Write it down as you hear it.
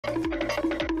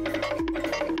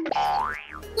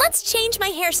Let's change my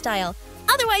hairstyle.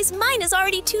 Otherwise, mine is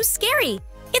already too scary.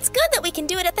 It's good that we can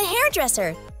do it at the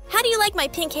hairdresser. How do you like my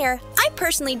pink hair? I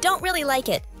personally don't really like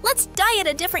it. Let's dye it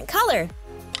a different color.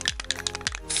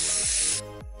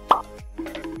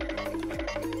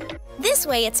 This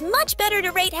way, it's much better to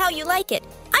rate how you like it.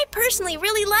 I personally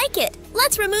really like it.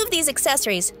 Let's remove these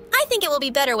accessories. I think it will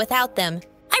be better without them.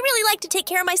 I really like to take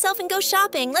care of myself and go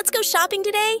shopping. Let's go shopping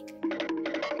today.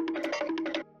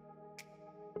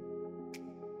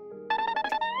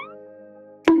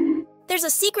 There's a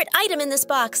secret item in this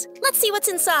box. Let's see what's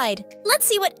inside. Let's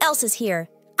see what else is here.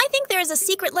 I think there is a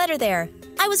secret letter there.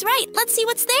 I was right. Let's see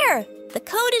what's there. The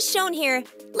code is shown here.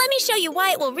 Let me show you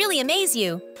why it will really amaze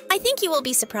you. I think you will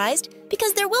be surprised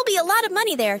because there will be a lot of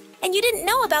money there and you didn't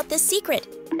know about this secret.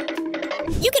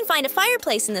 You can find a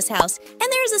fireplace in this house and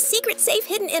there is a secret safe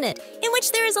hidden in it in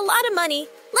which there is a lot of money.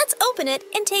 Let's open it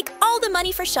and take all the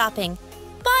money for shopping.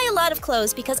 Buy a lot of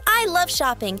clothes because I love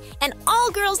shopping and all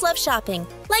girls love shopping.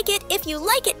 Like it if you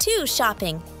like it too,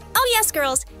 shopping. Oh yes,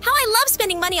 girls, how I love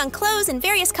spending money on clothes and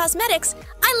various cosmetics.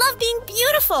 I love being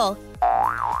beautiful.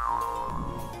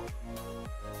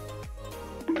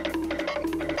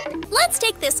 Let's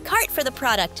take this cart for the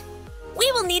product.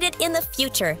 We will need it in the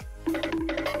future.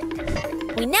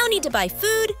 We now need to buy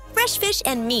food, fresh fish,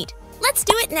 and meat. Let's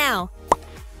do it now.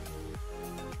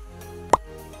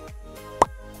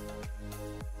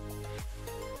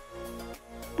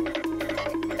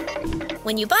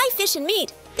 When you buy fish and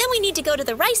meat, then we need to go to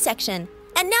the rice section.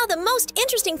 And now the most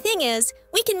interesting thing is,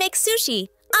 we can make sushi.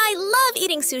 I love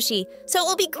eating sushi, so it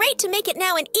will be great to make it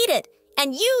now and eat it.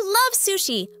 And you love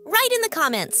sushi, write in the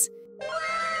comments.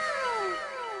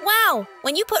 Wow!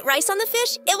 When you put rice on the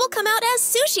fish, it will come out as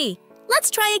sushi. Let's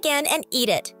try again and eat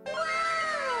it.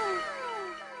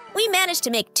 We managed to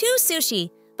make 2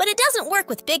 sushi, but it doesn't work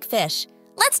with big fish.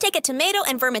 Let's take a tomato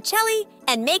and vermicelli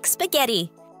and make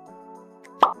spaghetti.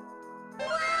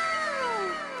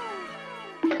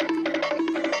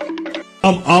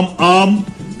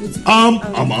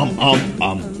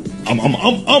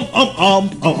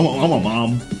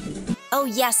 Oh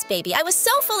yes, baby. I was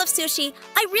so full of sushi.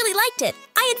 I really liked it.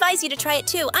 I advise you to try it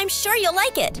too. I'm sure you'll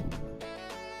like it.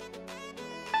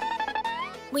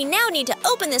 We now need to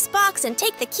open this box and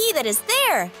take the key that is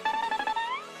there.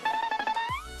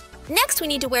 Next, we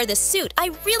need to wear this suit. I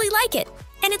really like it.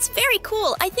 And it's very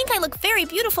cool. I think I look very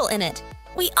beautiful in it.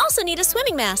 We also need a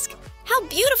swimming mask. How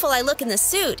beautiful I look in this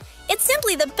suit. It's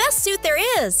simply the best suit there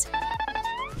is.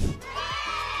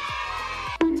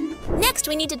 Next,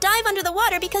 we need to dive under the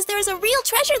water because there is a real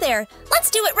treasure there.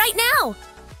 Let's do it right now.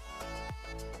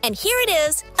 And here it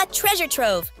is, a treasure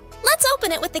trove. Let's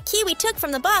open it with the key we took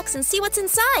from the box and see what's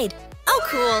inside. Oh,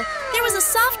 cool. There was a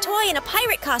soft toy and a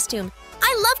pirate costume.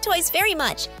 I love toys very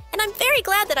much, and I'm very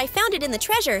glad that I found it in the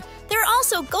treasure. There are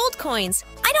also gold coins.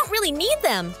 I don't really need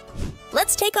them.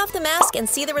 Let's take off the mask and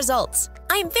see the results.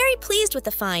 I am very pleased with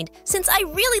the find, since I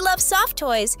really love soft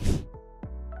toys.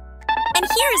 And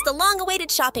here is the long-awaited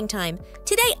shopping time.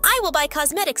 Today, I will buy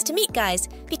cosmetics to meet guys,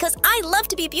 because I love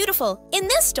to be beautiful. In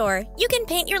this store, you can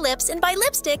paint your lips and buy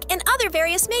lipstick and other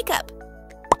various makeup.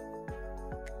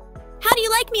 How do you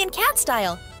like me in cat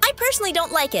style? I personally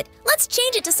don't like it. Let's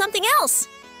change it to something else.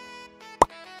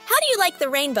 How do you like the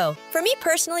rainbow? For me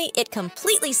personally, it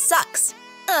completely sucks.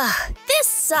 Ugh, this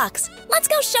sucks. Let's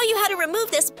go show you how to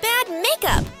remove this bad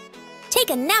makeup. Take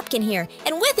a napkin here,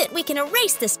 and with it, we can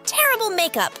erase this terrible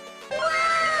makeup.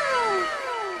 Wow!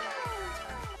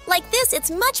 Like this, it's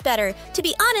much better. To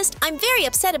be honest, I'm very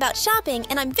upset about shopping,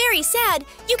 and I'm very sad.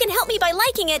 You can help me by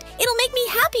liking it. It'll make me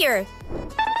happier.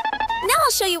 Now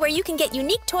I'll show you where you can get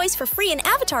unique toys for free in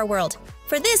Avatar World.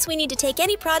 For this, we need to take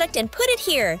any product and put it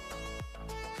here.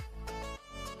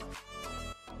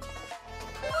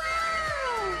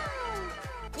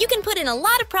 You can put in a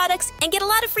lot of products and get a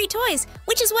lot of free toys,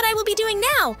 which is what I will be doing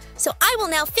now. So I will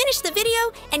now finish the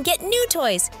video and get new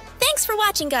toys. Thanks for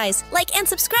watching, guys. Like and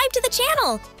subscribe to the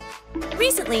channel.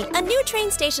 Recently, a new train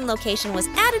station location was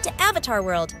added to Avatar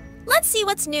World. Let's see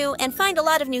what's new and find a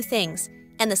lot of new things.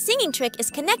 And the singing trick is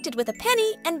connected with a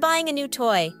penny and buying a new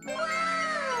toy.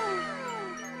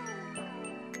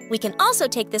 We can also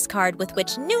take this card with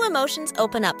which new emotions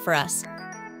open up for us.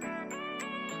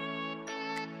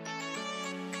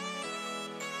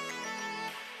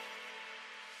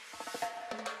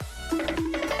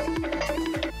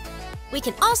 We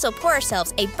can also pour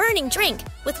ourselves a burning drink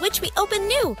with which we open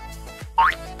new.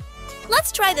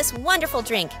 Let's try this wonderful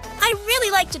drink. I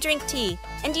really like to drink tea.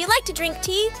 And do you like to drink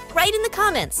tea? Write in the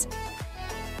comments.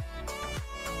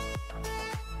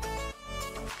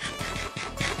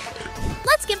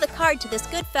 Let's give the card to this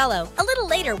good fellow. A little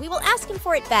later, we will ask him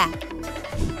for it back.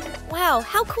 Wow,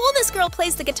 how cool this girl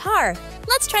plays the guitar.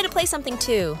 Let's try to play something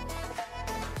too.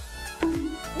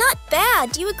 Not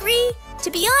bad, do you agree? To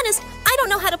be honest, I don't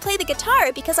know how to play the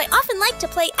guitar because I often like to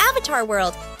play Avatar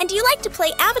World. And do you like to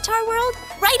play Avatar World?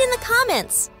 Write in the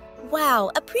comments.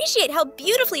 Wow, appreciate how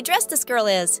beautifully dressed this girl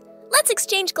is. Let's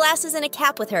exchange glasses and a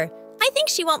cap with her. I think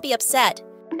she won't be upset.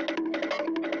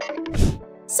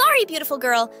 Sorry, beautiful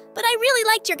girl, but I really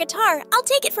liked your guitar. I'll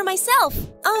take it for myself.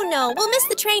 Oh no, we'll miss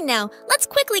the train now. Let's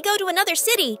quickly go to another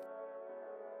city.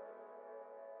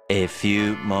 A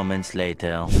few moments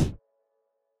later.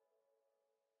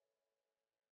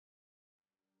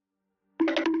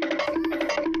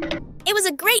 It was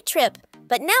a great trip,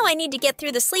 but now I need to get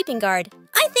through the sleeping guard.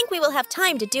 I think we will have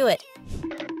time to do it.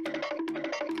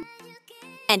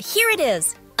 And here it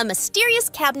is, a mysterious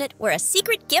cabinet where a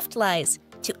secret gift lies.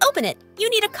 To open it, you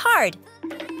need a card.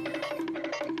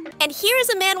 And here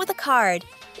is a man with a card.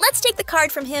 Let's take the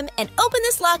card from him and open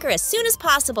this locker as soon as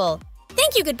possible.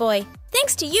 Thank you, good boy.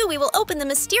 Thanks to you, we will open the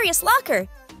mysterious locker.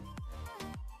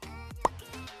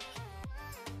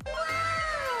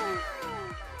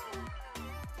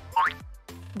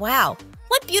 Wow,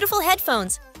 what beautiful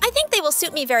headphones. I think they will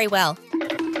suit me very well.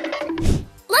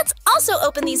 Let's also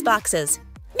open these boxes.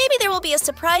 Maybe there will be a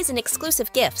surprise and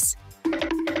exclusive gifts.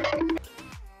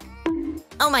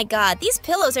 Oh my god, these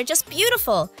pillows are just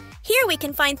beautiful. Here we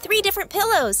can find 3 different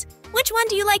pillows. Which one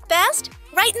do you like best?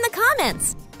 Write in the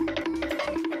comments.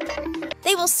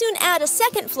 They will soon add a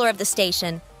second floor of the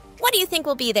station. What do you think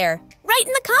will be there? Write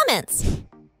in the comments.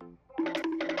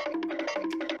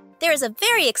 There is a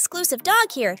very exclusive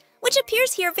dog here, which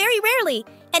appears here very rarely.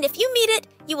 And if you meet it,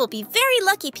 you will be very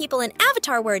lucky people in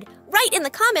Avatar World. Write in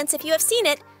the comments if you have seen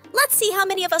it. Let's see how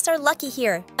many of us are lucky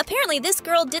here. Apparently this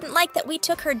girl didn't like that we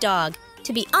took her dog.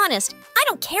 To be honest, I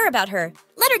don't care about her.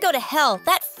 Let her go to hell,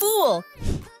 that fool.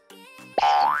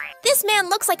 This man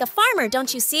looks like a farmer,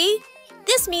 don't you see?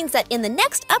 This means that in the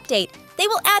next update, they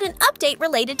will add an update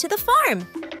related to the farm.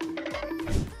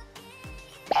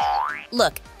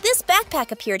 Look, this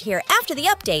backpack appeared here after the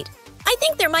update. I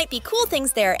think there might be cool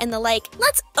things there and the like.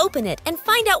 Let's open it and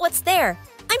find out what's there.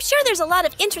 I'm sure there's a lot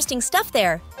of interesting stuff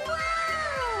there.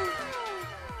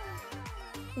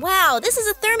 Wow, this is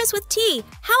a thermos with tea.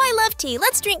 How I love tea.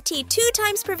 Let's drink tea 2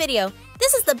 times per video.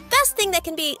 This is the best thing that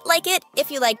can be like it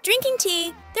if you like drinking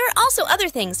tea. There are also other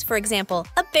things, for example,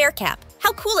 a bear cap.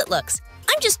 How cool it looks.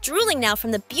 I'm just drooling now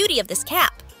from the beauty of this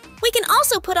cap. We can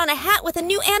also put on a hat with a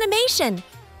new animation.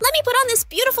 Let me put on this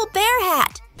beautiful bear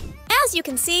hat. As you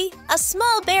can see, a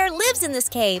small bear lives in this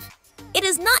cave. It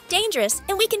is not dangerous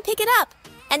and we can pick it up.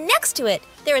 And next to it,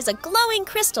 there is a glowing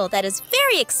crystal that is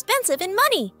very expensive in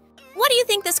money. What do you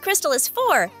think this crystal is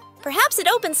for? Perhaps it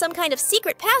opens some kind of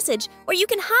secret passage where you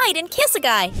can hide and kiss a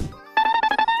guy.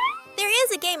 There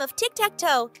is a game of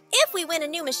tic-tac-toe. If we win, a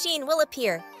new machine will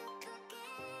appear.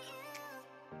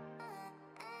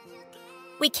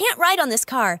 We can't ride on this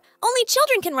car. Only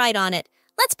children can ride on it.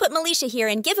 Let's put Militia here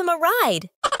and give him a ride.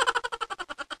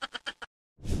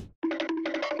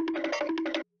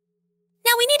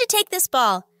 Now we need to take this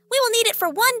ball. We will need it for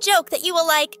one joke that you will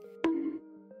like.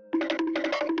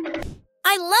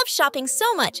 I love shopping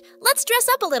so much. Let's dress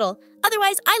up a little.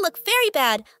 Otherwise, I look very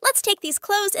bad. Let's take these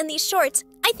clothes and these shorts.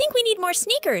 I think we need more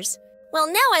sneakers. Well,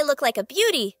 now I look like a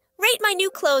beauty. Rate my new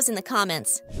clothes in the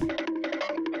comments.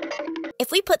 If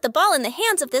we put the ball in the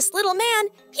hands of this little man,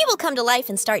 he will come to life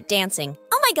and start dancing.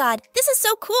 Oh my god, this is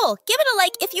so cool. Give it a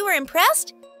like if you were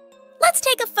impressed. Let's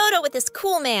take a photo with this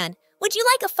cool man. Would you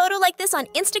like a photo like this on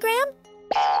Instagram?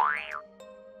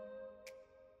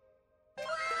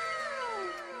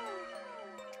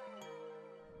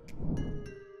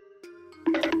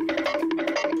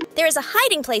 There is a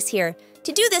hiding place here.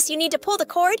 To do this, you need to pull the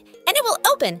cord, and it will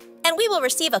open, and we will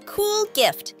receive a cool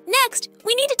gift. Next,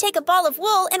 we need to take a ball of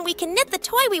wool, and we can knit the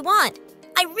toy we want.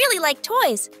 I really like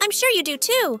toys. I'm sure you do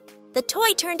too. The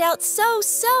toy turned out so.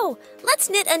 Let's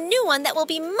knit a new one that will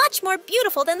be much more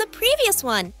beautiful than the previous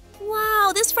one.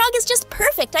 Wow, this frog is just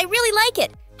perfect. I really like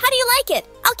it. How do you like it?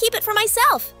 I'll keep it for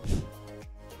myself.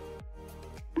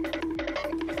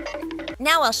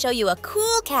 Now I'll show you a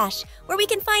cool cache where we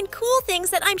can find cool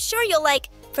things that I'm sure you'll like.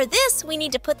 For this, we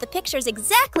need to put the pictures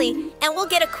exactly, and we'll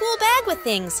get a cool bag with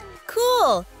things.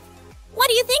 Cool. What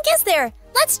do you think is there?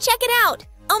 Let's check it out.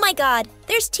 Oh my god,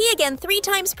 there's tea again 3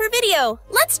 times per video.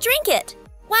 Let's drink it.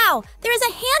 Wow, there is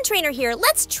a hand trainer here.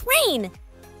 Let's train.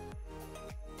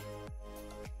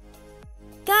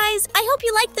 Guys, I hope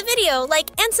you liked the video. Like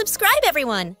and subscribe,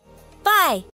 everyone. Bye.